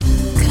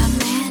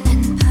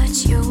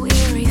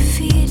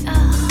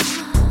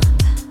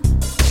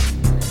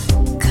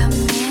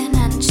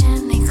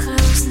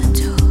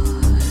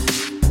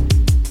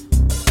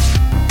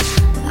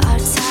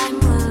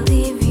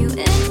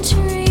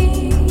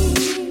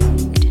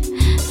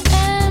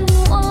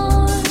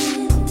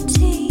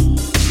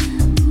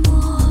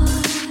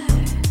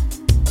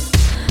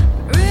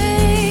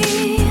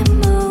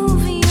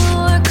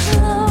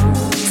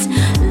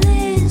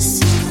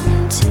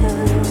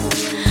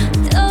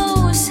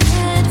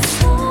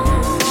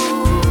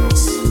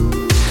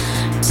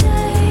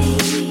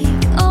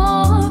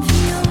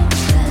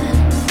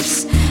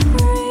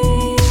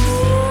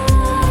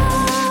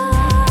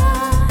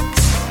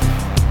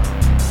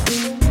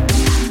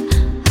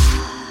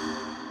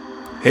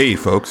Hey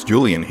folks,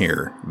 Julian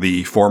here,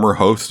 the former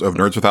host of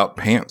Nerds Without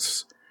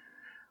Pants.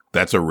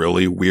 That's a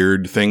really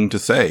weird thing to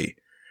say.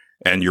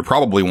 And you're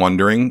probably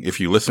wondering, if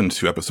you listened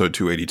to episode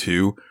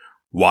 282,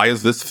 why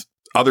is this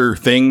other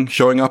thing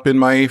showing up in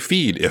my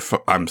feed if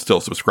I'm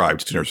still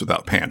subscribed to Nerds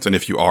Without Pants? And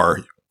if you are,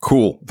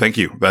 cool. Thank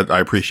you. I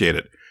appreciate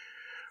it.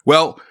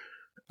 Well,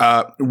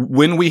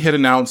 when we had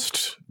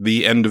announced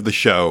the end of the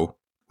show,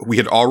 we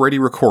had already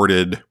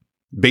recorded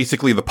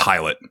basically the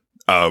pilot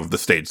of the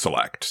stage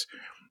select.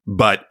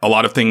 But a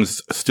lot of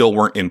things still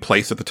weren't in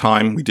place at the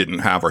time. We didn't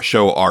have our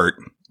show art.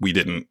 We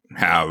didn't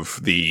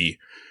have the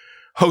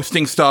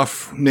hosting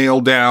stuff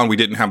nailed down. We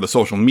didn't have the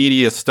social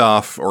media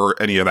stuff or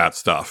any of that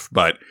stuff.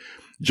 But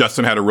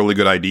Justin had a really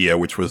good idea,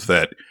 which was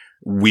that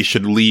we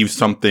should leave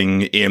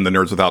something in the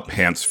Nerds Without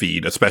Pants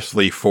feed,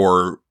 especially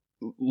for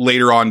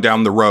later on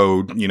down the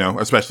road, you know,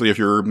 especially if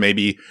you're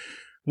maybe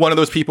one of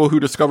those people who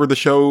discovered the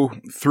show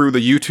through the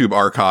YouTube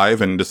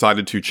archive and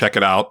decided to check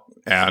it out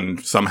and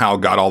somehow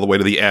got all the way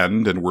to the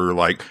end and were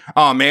like,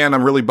 oh man,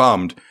 I'm really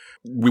bummed.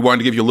 We wanted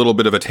to give you a little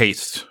bit of a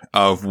taste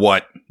of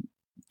what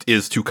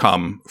is to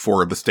come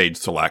for the stage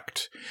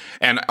select.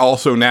 And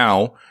also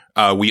now,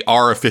 we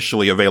are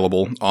officially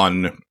available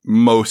on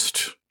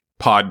most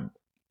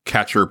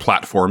podcatcher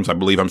platforms. I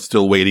believe I'm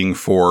still waiting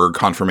for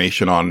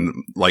confirmation on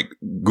like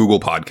Google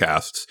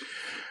Podcasts.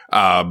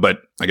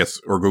 But I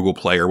guess, or Google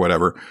Play or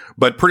whatever,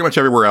 but pretty much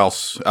everywhere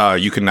else,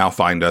 you can now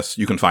find us.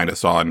 You can find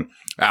us on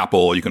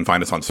Apple. You can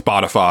find us on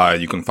Spotify.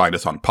 You can find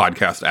us on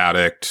Podcast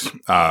Addict,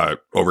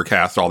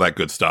 Overcast, all that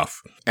good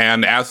stuff.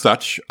 And as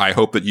such, I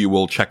hope that you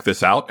will check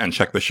this out and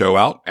check the show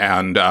out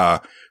and,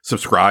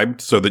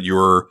 subscribe so that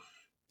you're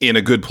in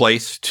a good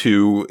place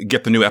to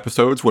get the new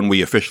episodes when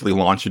we officially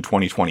launch in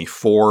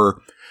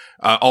 2024.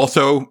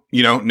 Also,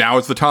 you know, now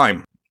is the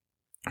time.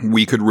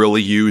 We could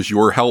really use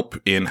your help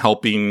in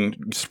helping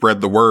spread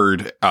the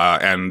word.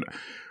 And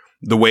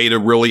the way to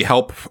really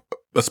help,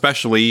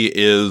 especially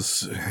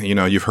is, you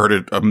know, you've heard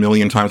it a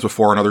million times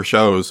before on other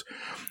shows,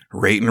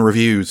 rate and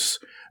reviews.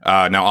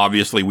 Now,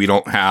 obviously, we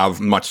don't have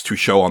much to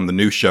show on the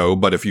new show,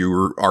 but if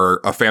you are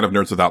a fan of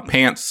Nerds Without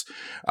Pants,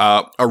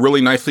 a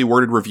really nicely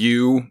worded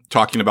review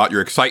talking about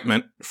your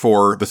excitement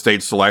for the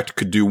stage select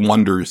could do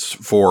wonders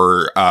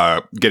for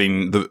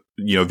getting the,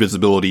 you know,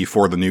 visibility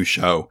for the new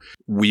show.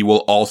 We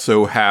will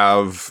also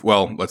have,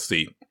 well, let's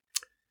see.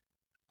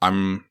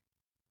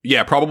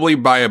 Probably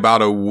by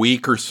about a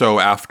week or so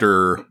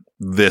after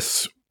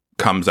this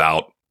comes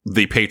out,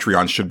 the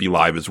Patreon should be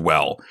live as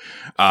well.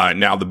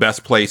 Now, the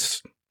best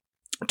place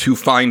to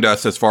find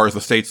us as far as the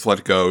Stage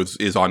Select goes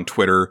is on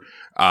Twitter.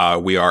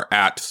 We are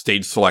at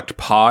Stage Select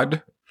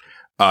Pod.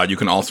 You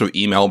can also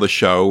email the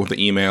show.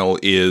 The email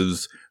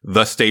is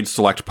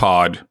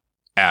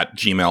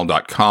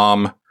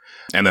thestageselectpod@gmail.com.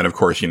 And then, of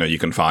course, you know, you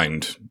can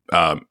find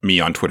me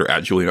on Twitter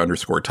at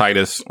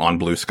Julian_Titus, on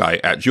Blue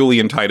Sky at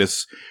Julian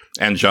Titus,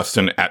 and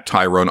Justin at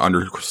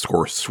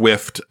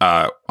Tyrone_Swift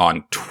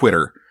on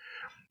Twitter.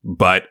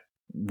 But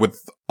with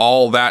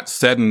all that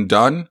said and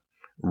done,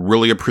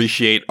 really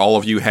appreciate all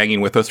of you hanging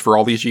with us for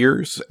all these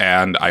years,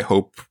 and I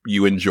hope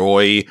you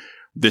enjoy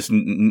this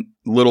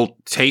little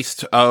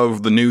taste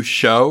of the new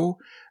show,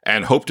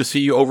 and hope to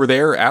see you over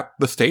there at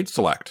the Stage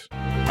Select.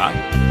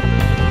 Bye.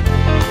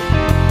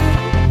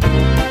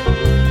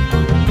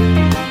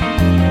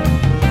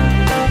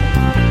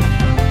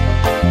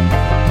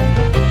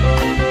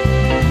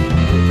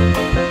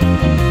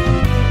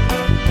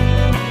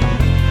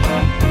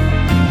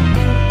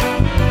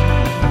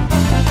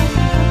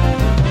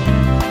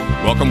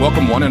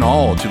 Welcome one and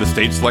all to the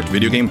Stage Select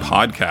Video Game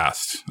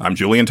Podcast. I'm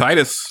Julian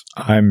Titus.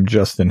 I'm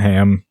Justin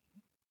Ham.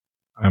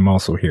 I'm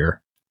also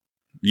here.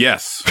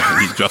 Yes,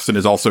 Justin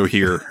is also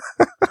here.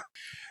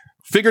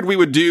 Figured we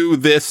would do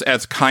this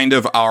as kind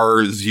of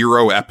our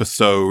 0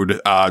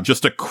 episode,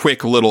 just a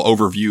quick little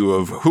overview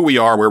of who we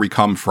are, where we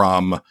come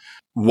from,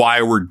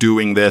 why we're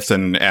doing this,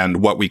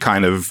 and what we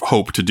kind of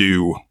hope to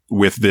do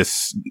with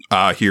this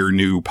here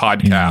new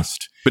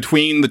podcast.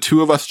 Between the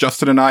two of us,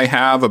 Justin and I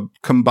have a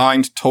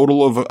combined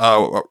total of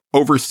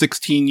over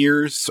 16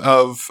 years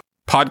of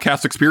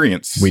podcast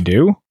experience. We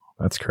do?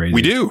 That's crazy.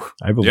 We do.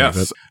 I believe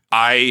it.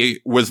 I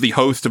was the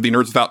host of the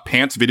Nerds Without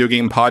Pants video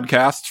game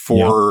podcast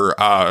for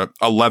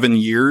 11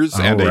 years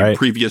and a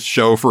previous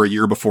show for a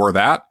year before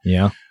that.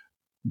 Yeah.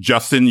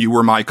 Justin, you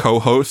were my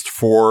co-host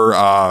for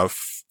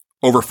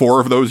over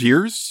 4 of those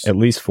years. At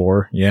least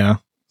 4. Yeah.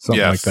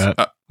 Something like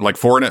that. Like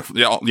 4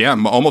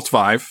 and almost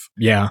 5.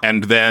 Yeah.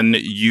 And then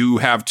you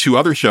have 2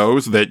 other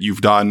shows that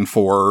you've done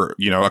for,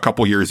 you know, a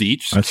couple years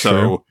each. That's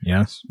true.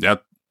 Yes. It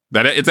adds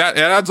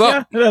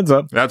up. Yeah, it adds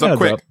up. It adds up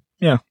quick.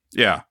 Yeah.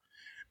 Yeah.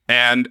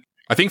 And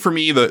I think for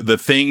me, the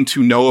thing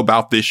to know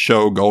about this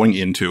show going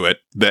into it,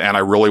 and I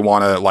really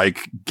want to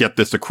like get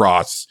this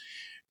across,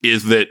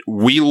 is that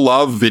we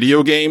love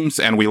video games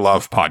and we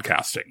love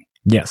podcasting.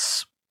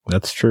 Yes,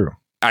 that's true.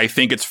 I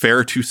think it's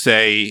fair to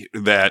say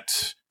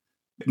that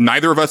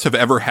neither of us have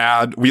ever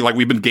had,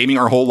 we've been gaming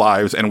our whole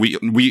lives, and we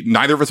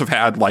neither of us have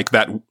had like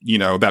that, you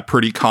know, that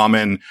pretty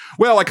common,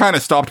 well, I kind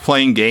of stopped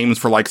playing games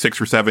for like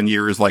 6 or 7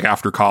 years, like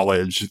after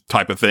college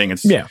type of thing.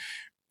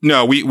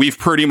 No, we've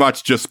pretty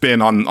much just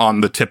been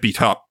on the tippy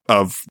top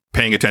of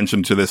paying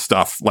attention to this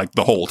stuff like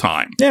the whole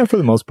time. Yeah, for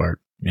the most part.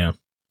 Yeah.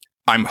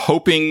 I'm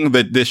hoping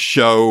that this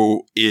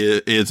show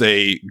is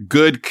a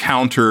good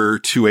counter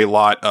to a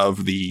lot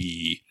of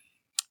the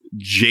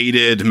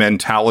jaded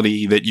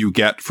mentality that you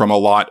get from a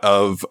lot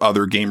of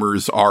other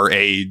gamers our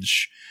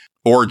age,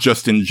 or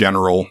just in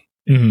general.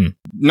 Mm-hmm.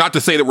 Not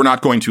to say that we're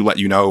not going to let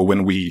you know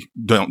when we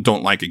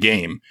don't like a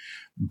game,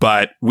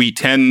 but we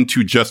tend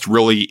to just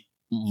really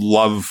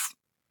love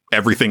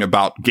everything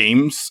about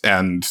games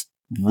and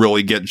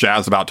really get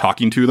jazzed about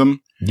talking to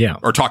them. Yeah.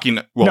 Or talking.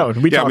 Well,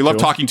 we love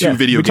talking to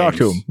video games.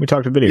 We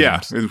talk to video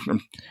games. Yeah.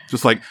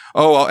 Just like,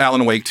 oh, well,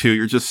 Alan Wake 2,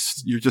 you're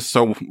just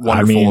so wonderful.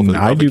 I mean,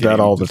 I do that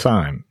game. all the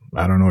time.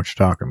 I don't know what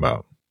you're talking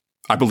about.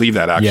 I believe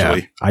that,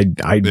 actually. Yeah,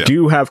 I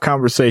do have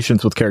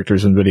conversations with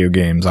characters in video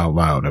games out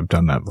loud. I've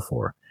done that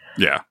before.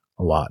 Yeah.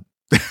 A lot.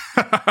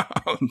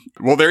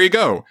 Well, there you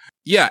go.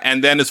 Yeah.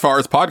 And then as far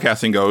as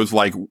podcasting goes,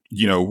 like,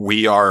 you know,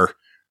 we are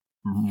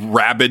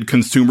rabid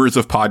consumers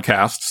of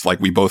podcasts. Like,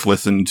 we both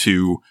listen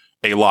to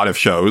a lot of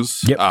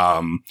shows. Yep.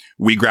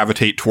 We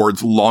gravitate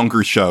towards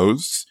longer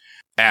shows.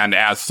 And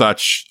as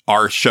such,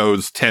 our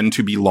shows tend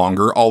to be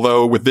longer.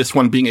 Although with this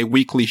one being a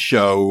weekly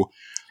show,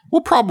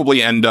 we'll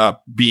probably end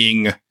up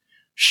being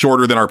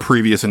shorter than our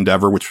previous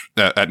endeavor, which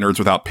at Nerds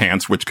Without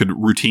Pants, which could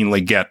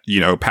routinely get, you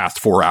know, past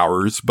 4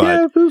 hours.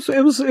 But yeah,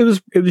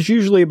 it was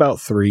usually about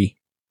 3,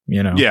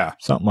 you know, yeah,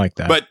 something like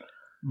that.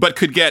 But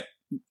could get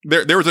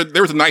there was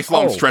a nice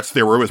long stretch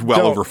there where it was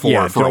well over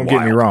 4 for a while. Don't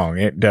get me wrong,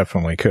 it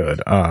definitely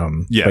could.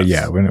 Yes. But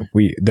yeah, when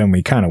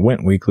we kind of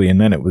went weekly, and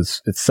then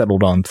it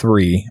settled on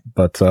 3.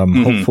 But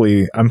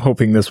hopefully, I'm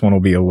hoping this one will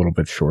be a little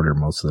bit shorter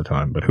most of the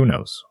time. But who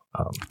knows?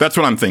 That's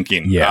what I'm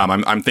thinking. Yeah.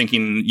 I'm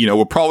thinking, you know,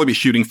 we'll probably be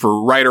shooting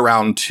for right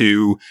around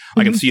 2.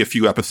 I can see a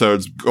few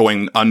episodes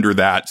going under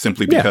that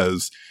simply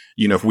because,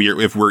 you know,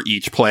 if we're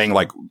each playing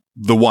like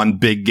the one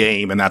big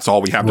game and that's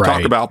all we have to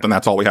talk about, then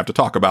that's all we have to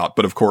talk about.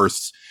 But of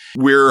course,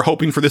 we're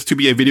hoping for this to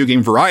be a video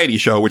game variety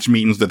show, which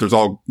means that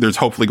there's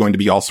hopefully going to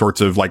be all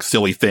sorts of like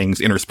silly things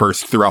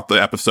interspersed throughout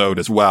the episode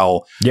as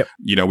well. Yep.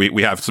 You know,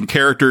 we have some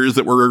characters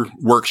that we're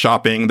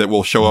workshopping that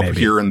will show up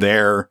here and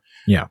there.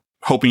 Yeah.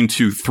 Hoping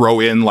to throw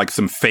in like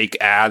some fake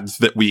ads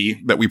that we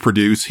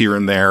produce here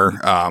and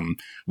there.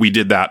 We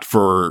did that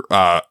for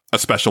a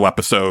special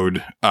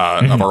episode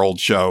of our old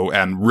show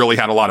and really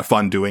had a lot of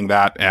fun doing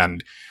that.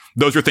 And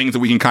those are things that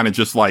we can kind of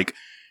just like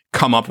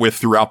come up with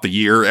throughout the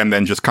year and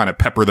then just kind of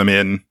pepper them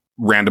in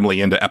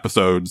randomly into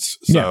episodes.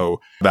 So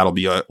that'll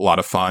be a lot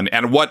of fun.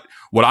 And what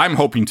I'm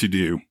hoping to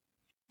do,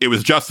 it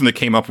was Justin that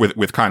came up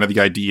with kind of the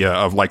idea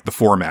of like the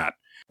format.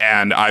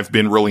 And I've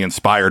been really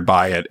inspired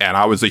by it. And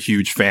I was a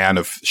huge fan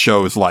of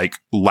shows like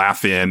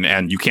Laugh-In,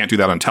 and you can't do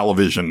that on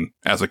television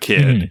as a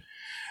kid. Mm-hmm.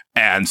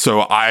 And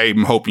so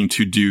I'm hoping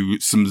to do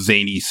some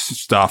zany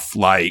stuff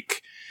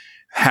like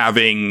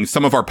having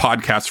some of our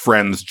podcast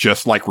friends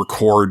just like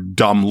record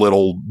dumb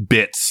little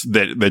bits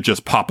that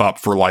just pop up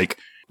for like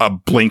a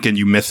blink and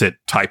you miss it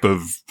type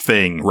of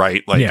thing,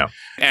 right? Like,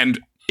 and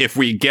if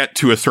we get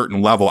to a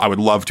certain level, I would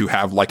love to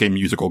have like a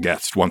musical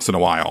guest once in a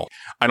while.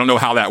 I don't know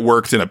how that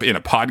works in a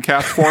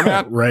podcast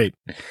format. Right.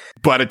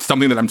 But it's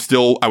something that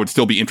I would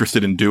still be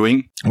interested in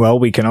doing. Well,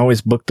 we can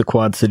always book the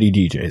Quad City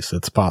DJs.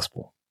 It's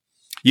possible.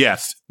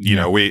 Yes. You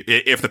know,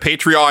 if the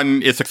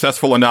Patreon is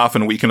successful enough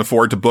and we can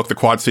afford to book the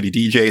Quad City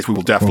DJs, we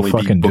will definitely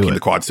be booking the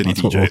Quad City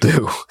DJs. What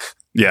we'll do.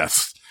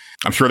 Yes.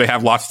 I'm sure they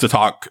have lots to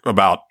talk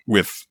about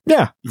with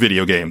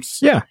video games.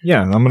 Yeah.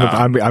 Yeah. I'm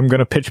going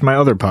to pitch my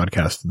other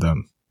podcast to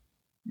them.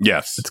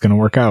 Yes. It's going to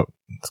work out.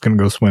 It's going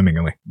to go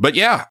swimmingly. But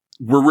yeah,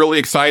 we're really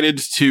excited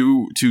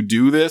to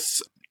do this.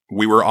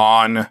 We were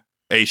on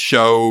a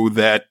show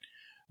that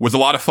was a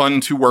lot of fun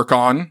to work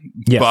on,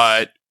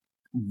 but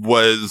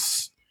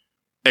was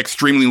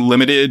extremely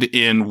limited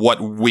in what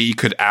we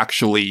could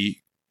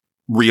actually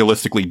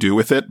realistically do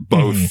with it,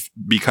 both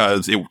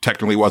because it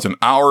technically wasn't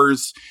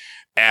ours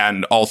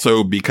and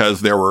also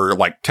because there were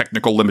like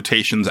technical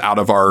limitations out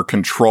of our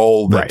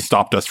control that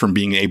stopped us from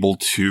being able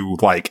to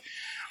like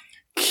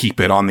keep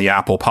it on the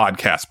Apple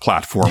Podcast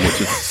platform,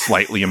 which is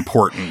slightly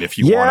important if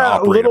you want to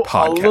operate a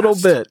podcast. A little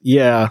bit,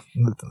 yeah.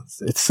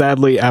 It's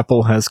sadly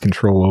Apple has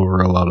control over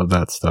a lot of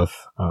that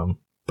stuff.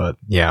 But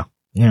yeah,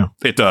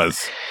 it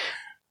does.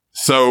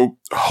 So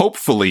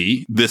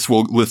hopefully this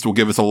list will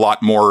give us a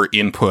lot more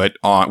input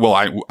on. Well,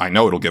 I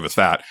know it'll give us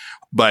that,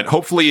 but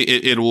hopefully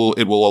it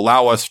will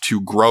allow us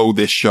to grow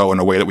this show in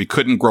a way that we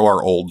couldn't grow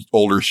our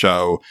older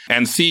show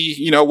and see,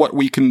 you know, what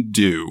we can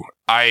do.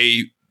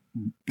 I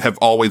have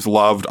always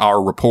loved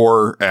our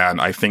rapport, and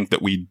I think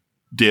that we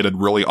did a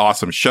really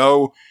awesome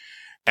show.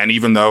 And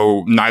even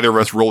though neither of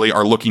us really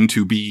are looking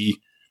to be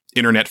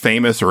internet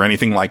famous or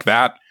anything like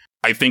that,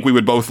 I think we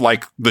would both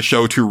like the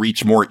show to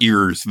reach more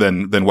ears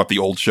than what the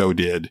old show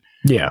did.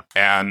 Yeah.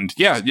 And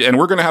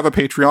we're going to have a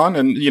Patreon,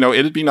 and, you know,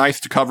 it'd be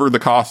nice to cover the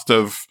cost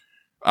of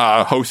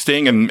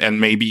hosting and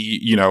maybe,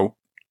 you know,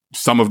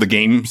 some of the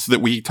games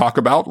that we talk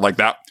about like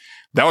that.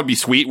 That would be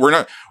sweet.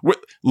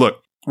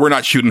 Look, we're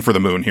not shooting for the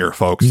moon here,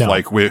 folks. No.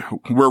 Like we're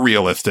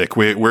realistic.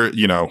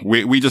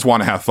 We just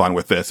want to have fun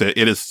with this. It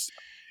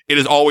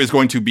is always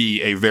going to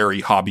be a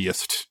very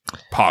hobbyist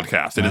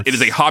podcast. It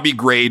is a hobby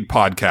grade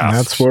podcast.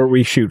 That's what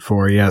we shoot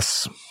for.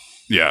 Yes.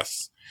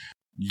 Yes.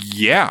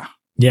 Yeah.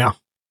 Yeah.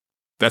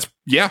 That's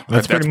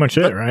pretty much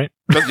it, right?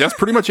 That's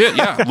pretty much it.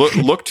 Yeah.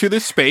 Look to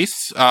this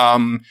space.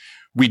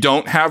 We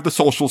don't have the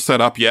social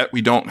set up yet.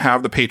 We don't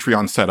have the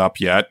Patreon set up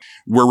yet.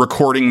 We're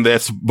recording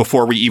this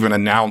before we even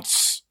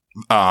announce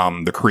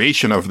the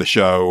creation of the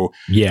show.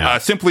 Yeah.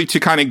 Simply to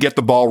kind of get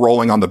the ball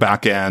rolling on the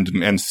back end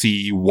and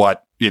see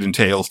what it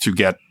entails to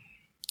get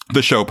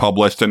the show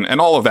published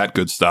and all of that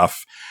good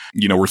stuff.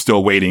 We're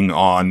still waiting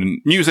on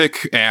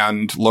music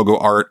and logo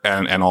art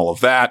and all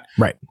of that.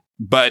 Right.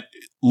 But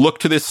look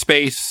to this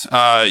space.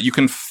 You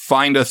can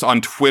find us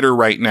on Twitter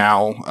right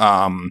now.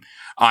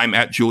 I'm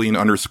at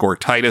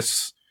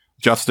Julian_Titus.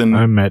 Justin?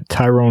 I'm at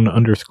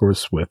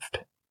Tyrone_Swift.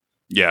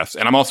 Yes.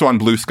 And I'm also on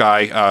Blue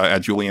Sky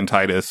at Julian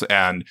Titus.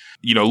 And,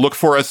 look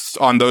for us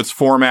on those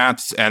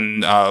formats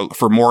and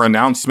for more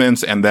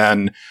announcements. And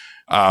then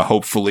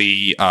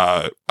hopefully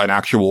an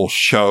actual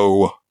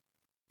show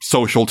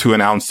social to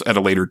announce at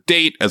a later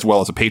date, as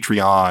well as a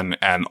Patreon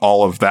and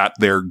all of that.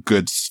 They're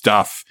good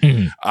stuff.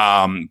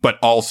 Mm-hmm. But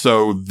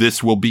also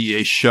this will be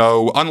a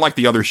show, unlike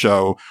the other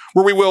show,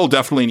 where we will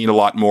definitely need a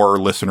lot more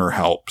listener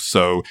help.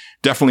 So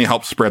definitely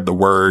help spread the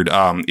word.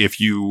 If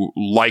you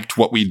liked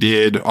what we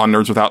did on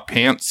Nerds Without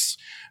Pants,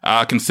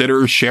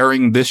 consider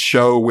sharing this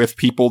show with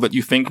people that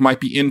you think might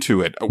be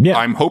into it. Yeah.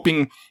 I'm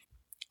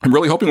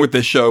really hoping with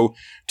this show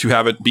to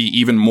have it be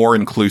even more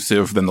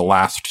inclusive than the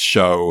last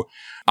show.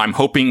 I'm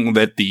hoping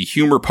that the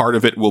humor part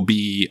of it will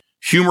be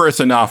humorous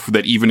enough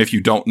that even if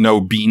you don't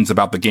know beans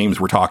about the games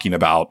we're talking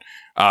about,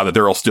 that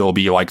there will still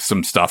be like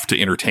some stuff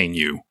to entertain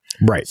you.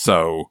 Right.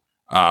 So,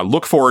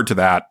 look forward to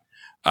that.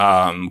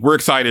 We're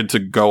excited to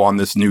go on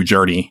this new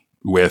journey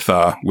with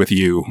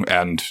you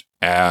and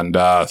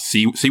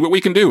see what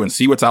we can do and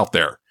see what's out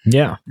there.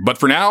 Yeah. But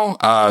for now,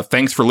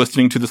 thanks for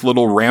listening to this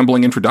little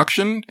rambling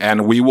introduction,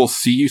 and we will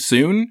see you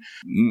soon.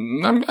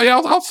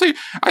 I'll say,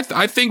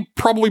 I think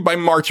probably by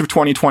March of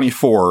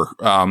 2024,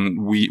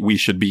 we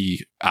should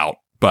be out.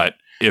 But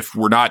if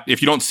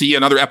you don't see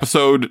another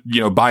episode,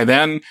 by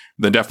then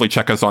definitely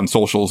check us on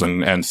socials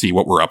and see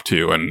what we're up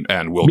to,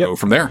 and we'll go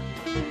from there.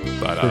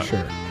 But for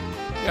sure.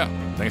 Yeah.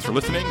 Thanks for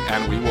listening,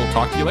 and we will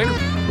talk to you later.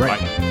 Right.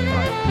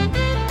 Bye. Bye.